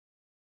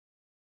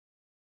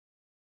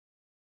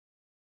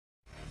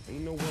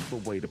Ain't no other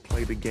way to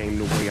play the game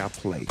the way I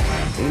play.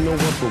 Ain't no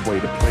other way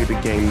to play the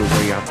game the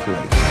way I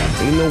play.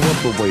 Ain't no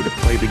other way to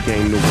play the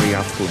game the way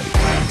I play.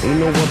 Ain't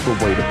no other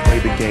way to play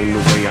the game the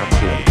way I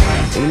play.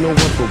 Ain't no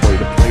other way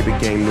to play the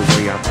game the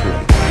way I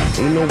play.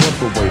 Ain't no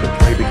other way to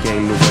play the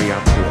game the way I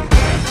play.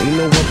 Ain't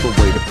no other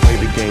way to play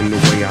the game the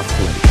way I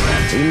play.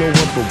 Ain't no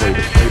other way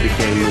to play the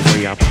game the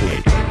way I play.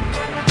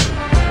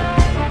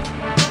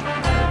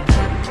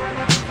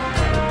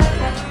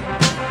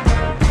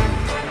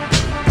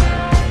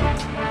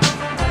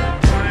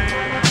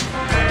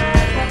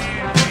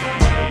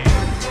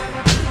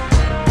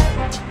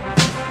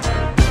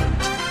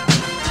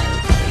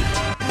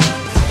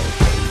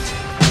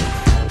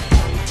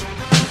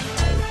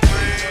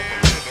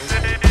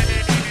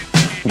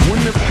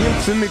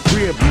 In the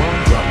crib,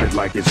 mom, drop it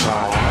like it's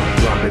hot.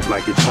 Drop it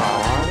like it's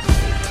hot.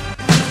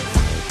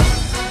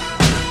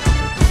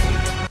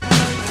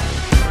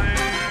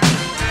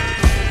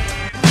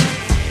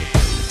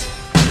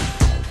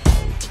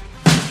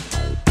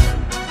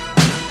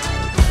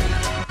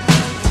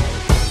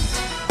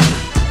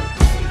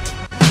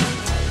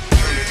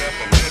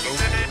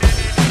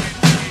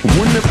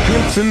 When the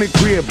pimp's in the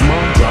crib,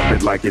 mom, drop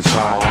it like it's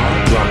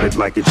hot. Drop it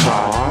like it's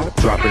hot.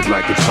 Drop it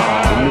like it's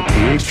hot. When the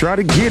pigs try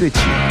to get at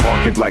you,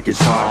 park it like it's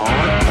hot.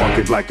 Park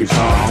it like it's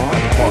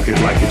hot. Park it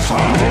like it's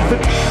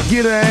hot.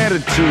 Get an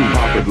attitude,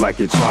 pop it like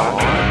it's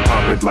hot.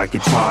 Pop it like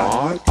it's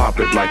hot. Pop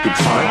it like it's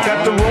hot.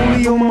 Got the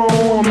rollie on my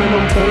arm and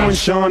I'm pouring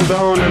Sean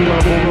Don and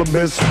love on my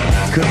best,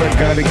 cause I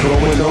got it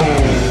going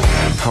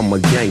on. I'm a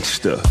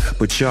gangster,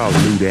 but y'all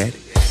knew that.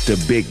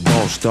 The big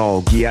boss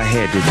dog, yeah, I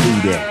had to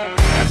do that.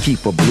 I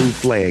keep a blue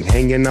flag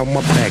hanging out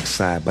my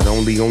backside, but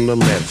only on the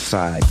left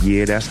side.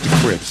 Yeah, that's the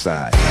crib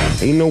side.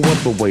 Ain't no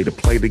other way to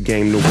play the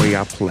game the way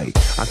I play.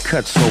 I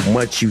cut so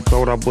much you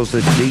thought I was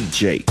a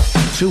DJ.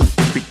 2,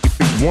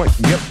 1,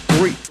 yep,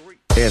 3.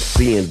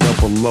 SC and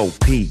double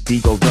OP,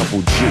 D go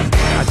double G.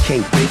 I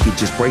can't fake it,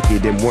 just break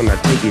it. And when I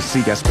take it,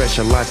 see, I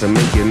specialize in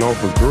making all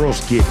the girls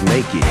get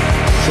naked.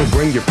 So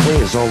bring your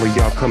friends, all of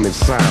y'all come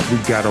inside. We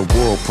got a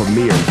world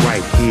premiere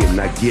right here,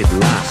 now get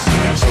lost.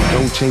 So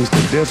don't change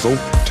the diesel,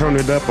 turn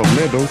it up a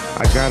little.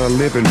 I got a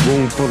living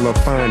room full of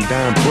fine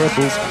dime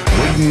bristles,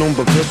 waiting on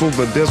the pistol,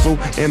 the diesel,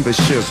 and the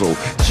shizzle.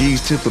 G's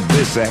to the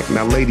Bizzac,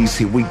 now ladies,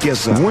 here we get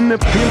some. When the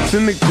pimp's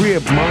in the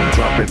crib, mom,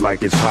 drop it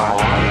like it's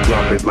hot.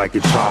 Drop it like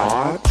it's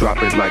hot. Drop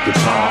it like it's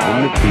hot.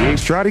 When the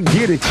pigs try to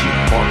get at you,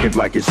 park it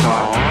like it's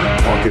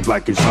hot. Park it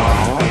like it's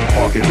hot.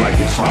 Park it like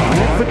it's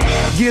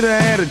hot. Get an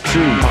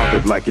attitude, pop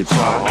it like it's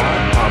hot.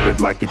 Pop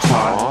it like it's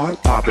hot.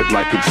 Pop it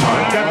like it's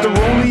hot. Got the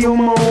rollie on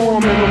my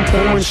arm and I'm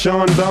pouring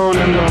Sean Don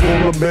and I'm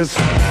on my best,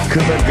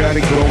 cause I got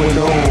it going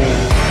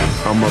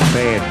on. I'm a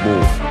bad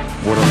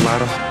boy with a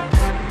lot of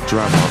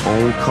drive my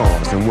own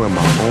cars and wear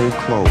my own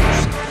clothes.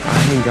 I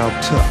hang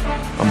out tough,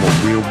 I'm a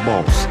real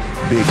boss.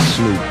 Big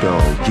Snoop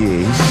Dogg,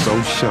 yeah, he's so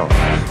sharp.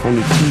 On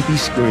the TV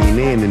screen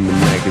and in the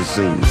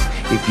magazines.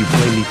 If you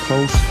play me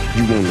close,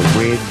 you want a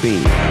red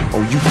beam.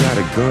 Oh, you got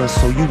a gun,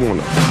 so you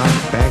wanna pop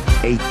back?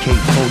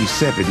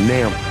 AK-47,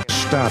 now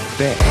stop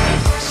that.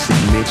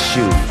 Cement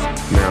shoes,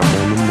 now I'm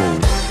on the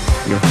move.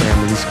 Your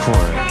family's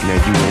crying, now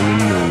you on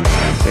the news.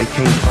 They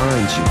can't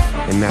find you,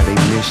 and now they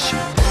miss you.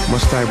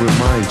 Must I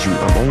remind you,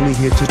 I'm only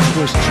here to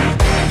twist you.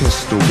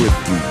 Pistol whip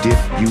you,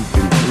 dip you,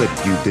 then flip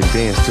you, then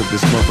dance to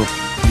this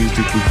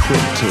music we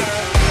quit to.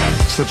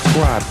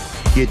 Subscribe,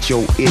 get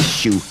your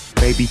issue.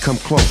 Baby, come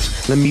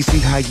close, let me see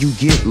how you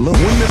get low.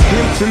 When the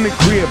pimp's in the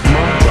crib,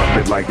 mom, drop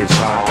it like it's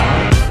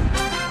hot.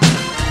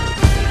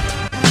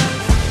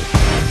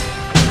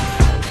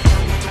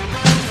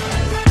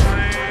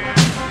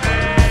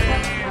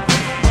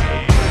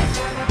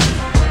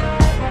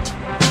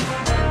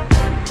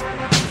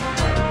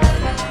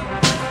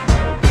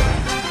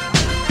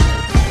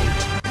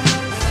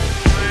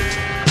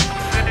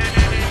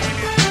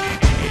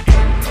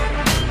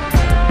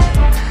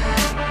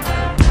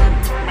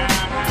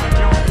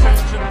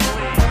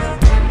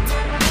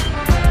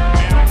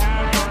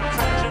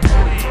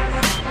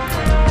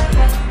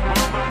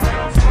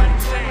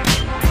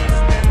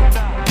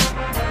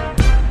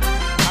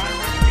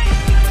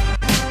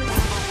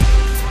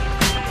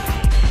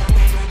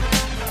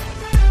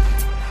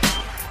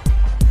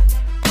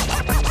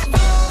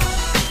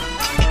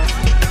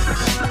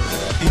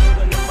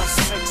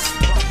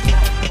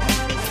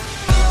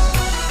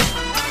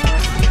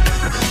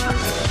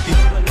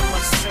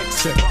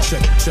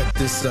 Check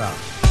this out.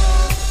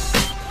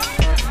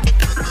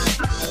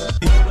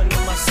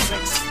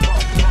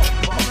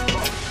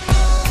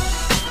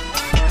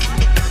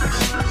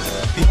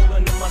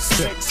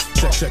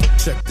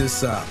 Check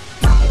this out.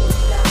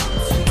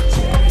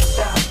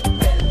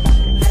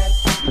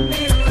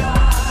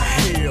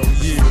 Hell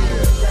yeah.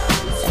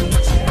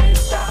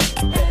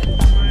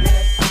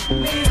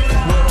 What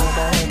all my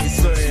homies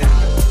saying?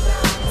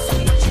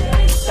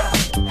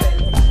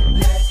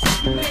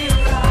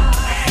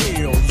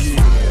 Hell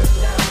yeah.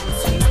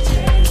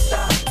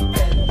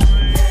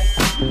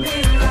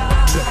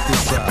 Check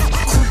this out.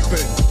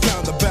 Creeping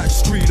down the back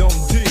street on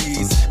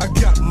D's. I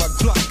got my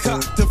Glock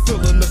cocked to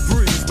fill in the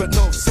breeze, but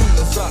no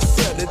sooner as I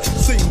said it,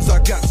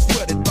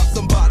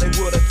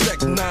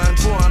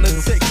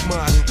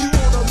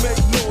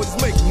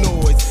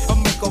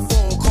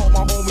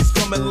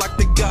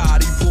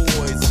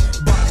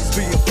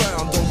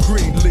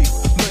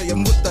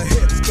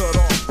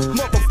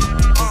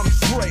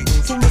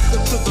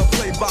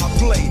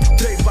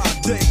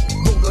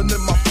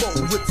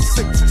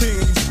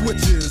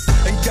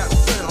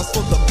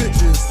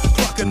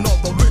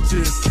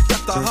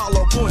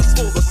 voice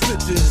for the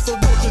snitches. So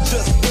won't you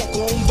just walk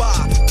on by?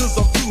 Cause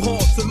I'm too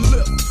hard to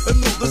lift. And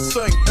no, this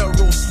ain't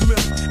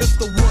Aerosmith. It's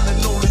the one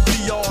and only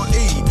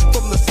D.R.E.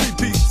 from the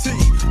CPT.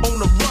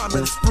 On a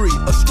rhyming spree,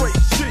 a straight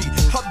G.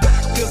 How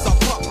back as I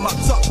pop my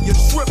top, you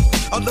trip.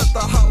 I let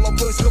the hollow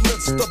voice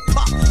commence to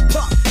pop,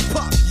 pop,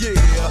 pop, yeah.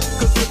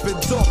 Cause if it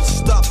don't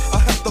stop, I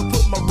have to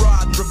put my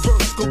ride in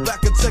reverse. Go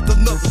back and take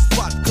another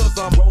spot. Cause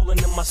I'm rolling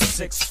in my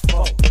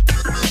 6-4.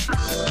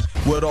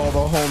 With all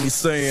the homies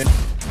saying.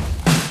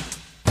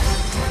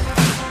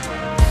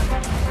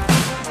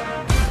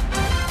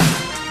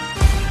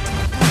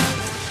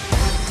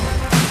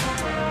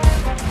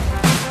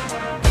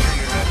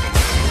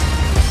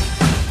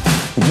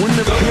 When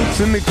the pimp's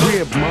in the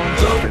crib, mom,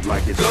 drop it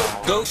like it's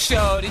hot. Go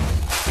shorty,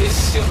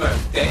 it's your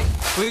birthday.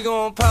 We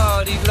gon'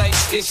 party like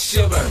it's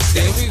your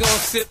birthday. We gon'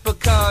 sip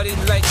Bacardi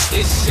like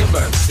it's your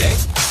birthday.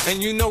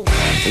 And you know we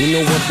ain't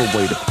no other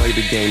way to play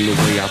the game the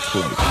way I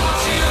put it.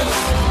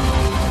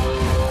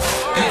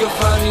 You can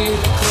find me in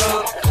the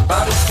club,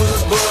 bottle full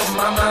of bug.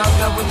 Mama, I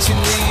got what you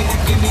need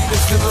if you need to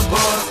fill a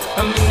buzz.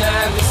 I'm in the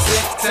having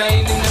sex, I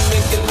ain't in the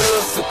making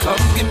love. So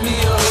come give me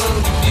a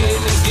hug if you're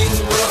in the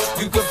getting rough.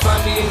 You can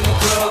find me in the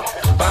club,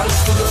 bottle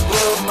full of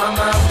bug.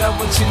 Mama, I got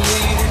what you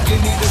need if you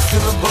need to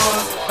fill a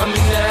buzz. I'm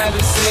in the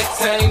having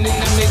sex, I ain't in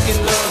the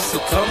making love. So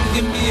come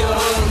give me a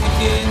hug if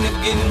you're in the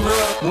getting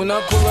rough. When I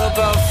pull up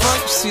out front,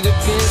 you see the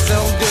Benz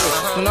on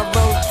dust. When I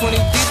roll 20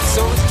 deep,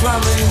 so it's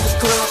drama in the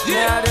club.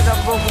 Now that I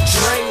roll with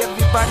Dre,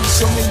 everybody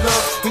show me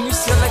love. When you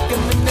sell like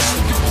Eminem,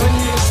 you get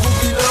plenty of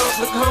boogie love.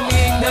 Look, homie,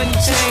 ain't nothing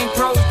changed.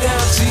 Pros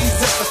down,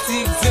 G's up. I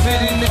see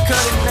exhibit in the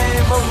cutting, man,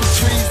 roll the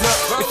trees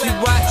up. If you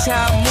watch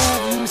how I move,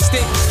 you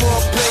mistake before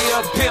I play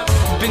up pimp.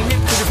 Been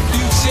hit with a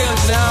few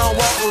shells, now I don't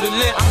walk with a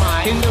limp.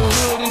 In the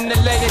hood, in the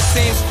lady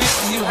saying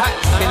 50, you hot.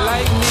 They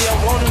like me, I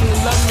want them to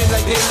love me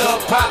like they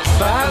love pop.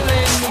 But holla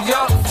in New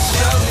York,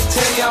 show they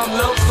tell you I'm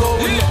local.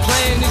 And the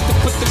plan is to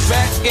put the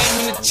rap game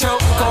in the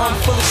choke. I'm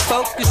fully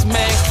focused,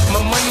 man.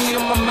 My money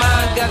on my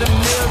mind, got a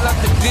meal out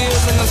the deal,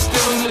 and I'm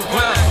still in the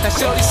grind. Now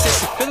shorty says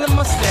she feeling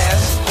my style,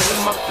 she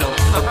feeling my flow.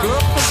 A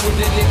girl from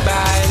Wooded, they buy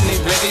and they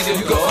ready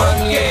to go.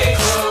 Find me at the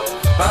club,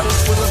 bottle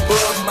full of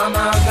bug.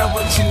 Mama, I got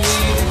what you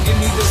need if you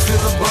need to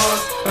fill a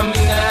buzz. I'm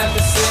in the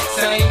having sex,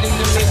 I ain't in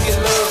the making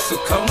love. So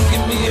come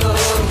give me a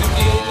hug if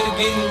you're in the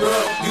getting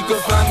rough. You can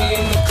find me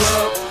in the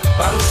club,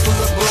 bottle full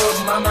of bug.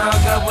 Mama, I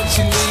got what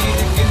you need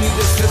if you need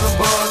to fill a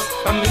buzz.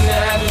 I'm in the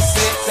having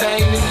sex, I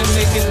ain't in the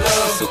making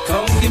love. So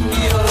come give me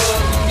a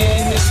hug if you're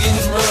in the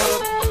getting rough.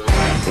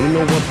 Ain't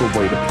no other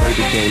way to play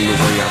the game the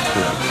way I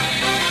put it.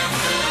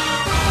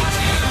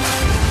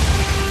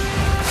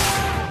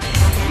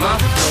 My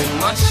flow,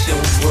 my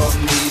show brought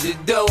me the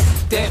dough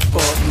that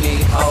bought me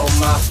all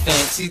my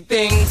fancy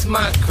things.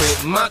 My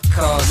crib, my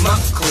cars, my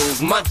clothes,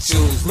 my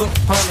jewels. Look,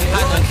 homie,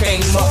 I done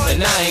came up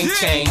and I ain't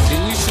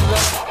changing. You should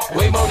love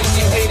way more than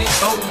you hate it.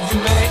 Oh, you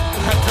mad?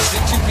 I thought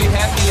that you be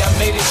happy I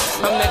made it.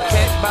 I'm that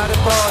cat by the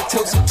bar,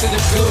 toasted to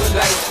the good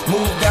life.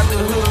 Moved out the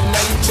hood,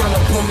 now you tryna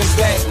pull me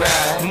back,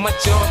 right? My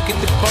jaw get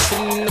the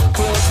bumpin' in the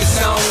club, it's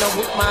on. I'm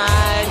with my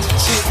eyes, your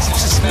chicks, if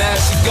she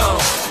smash, she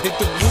gone. Hit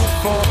the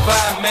roof on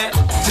fire, man,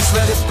 just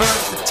let it burn.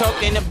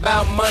 Talking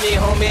about money,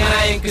 homie,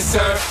 I ain't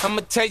concerned.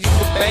 I'ma tell you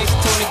what banks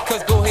told me,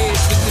 cause go ahead,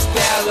 switch the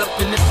style up.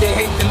 And if they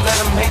hate, then let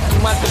them hate,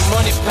 them out the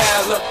money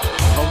pile up.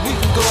 Or we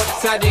can go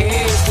upside the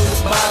head with a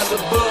bottle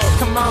of bug.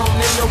 Come on,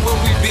 they know where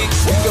we be.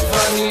 You can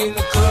find me in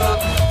the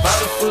club,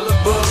 bottle full of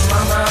bug.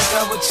 Mama, I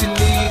got what you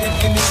need if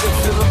you need to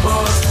fill a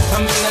buzz.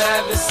 I'm in the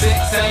having sex,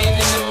 I ain't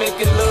in the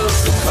making love.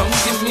 So come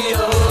give me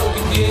a hug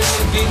if you're in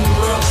the getting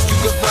rough. You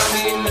can find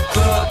me in the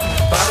club,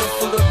 bottle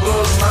full of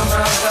bug. Mama,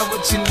 I got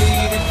what you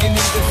need if you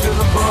need to fill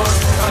a buzz.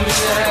 I'm in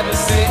the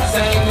having sex,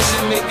 I ain't in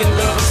the making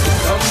love. So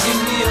come give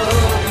me a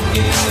hug if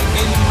you're in the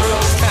getting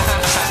rough.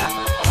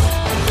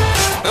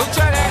 Don't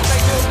try to act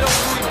like you don't know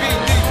who we be,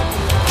 nigga.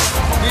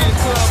 We in the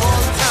club all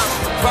the time.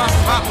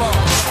 Pop on.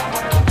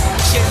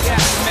 Shit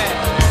got me mad.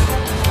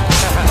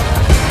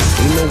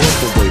 Ain't no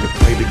other way to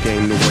play the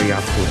game the way I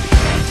play.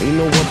 Ain't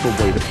no other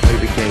way to play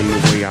the game the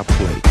way I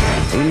play.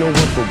 Ain't no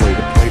other way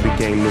to play the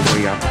game the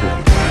way I play.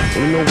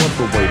 Ain't no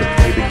other way to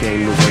play the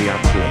game the way I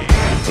play.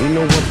 Ain't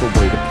no other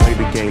way to play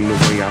the game the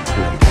way I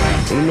play.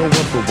 Ain't no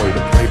other way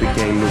to play the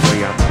game the way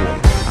I play.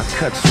 I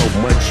cut so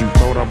much you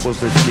thought I was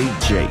a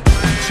DJ.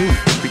 2,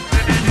 3,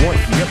 1,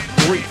 yep,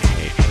 3.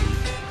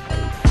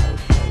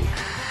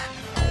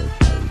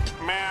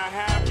 May I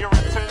have your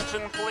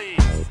attention,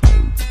 please?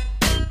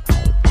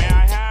 May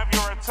I have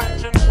your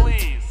attention,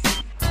 please?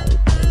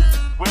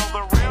 Will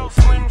the real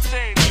Slim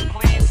Shady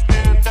please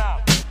stand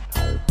up?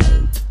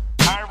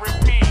 I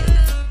repeat,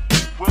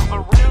 will the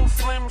real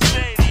Slim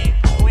Shady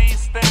please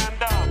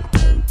stand up?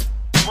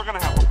 We're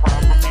gonna have a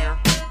problem here.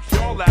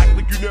 Y'all act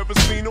like you never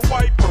seen a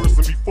white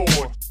person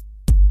before.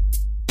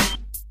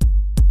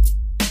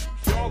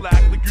 Y'all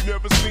act like you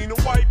never seen a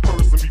white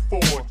person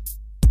before.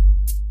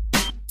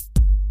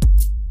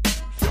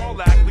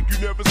 Y'all act like you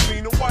never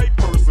seen a white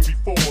person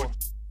before.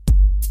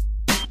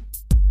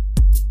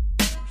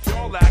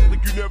 Y'all act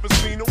like you never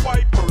seen a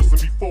white person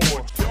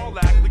before. Y'all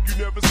act like you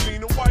never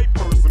seen a white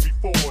person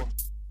before.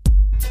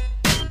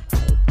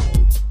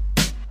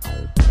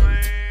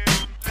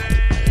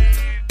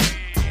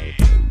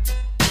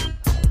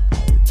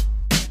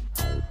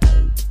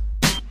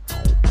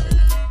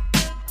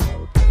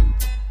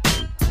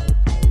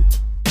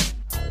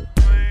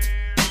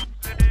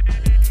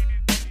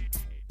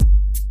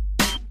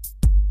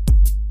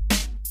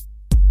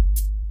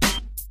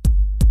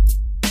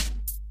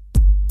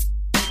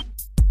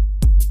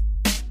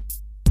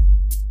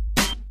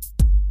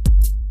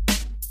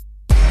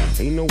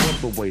 no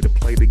other way to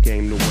play the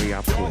game the way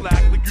I play. Don't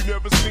act like you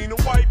never seen a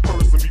white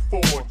person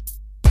before.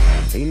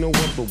 Ain't no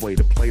other way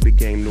to play the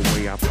game the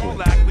way I play.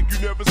 Don't act like you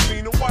never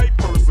seen a white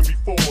person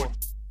before.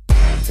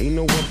 Ain't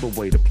no other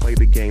way to play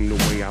the game the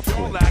way I play.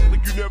 Don't act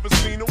like you never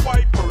seen a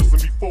white person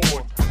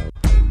before.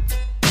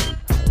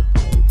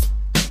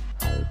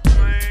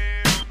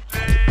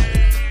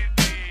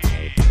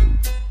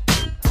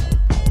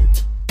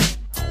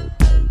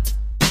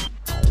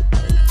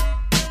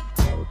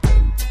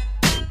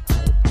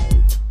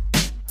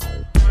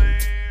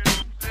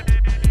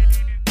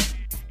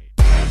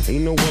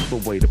 Ain't no other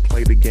way to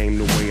play the game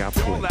the way I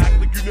play. Don't act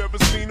like you never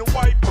seen a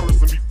white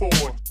person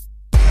before.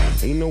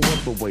 Ain't no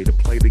other way to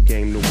play the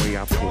game the way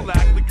I play. Don't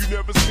act like you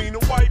never seen a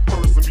white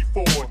person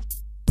before.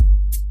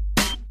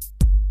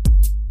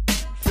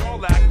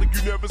 Don't act like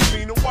you never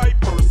seen a white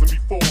person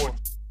before.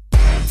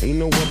 Ain't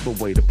no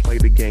other way to play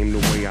the game the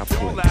way I play.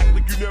 Don't act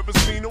like you never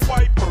seen a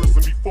white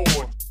person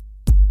before.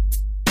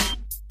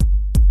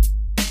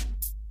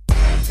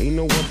 Ain't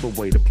no other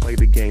way to play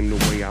the game the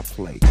way I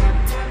play.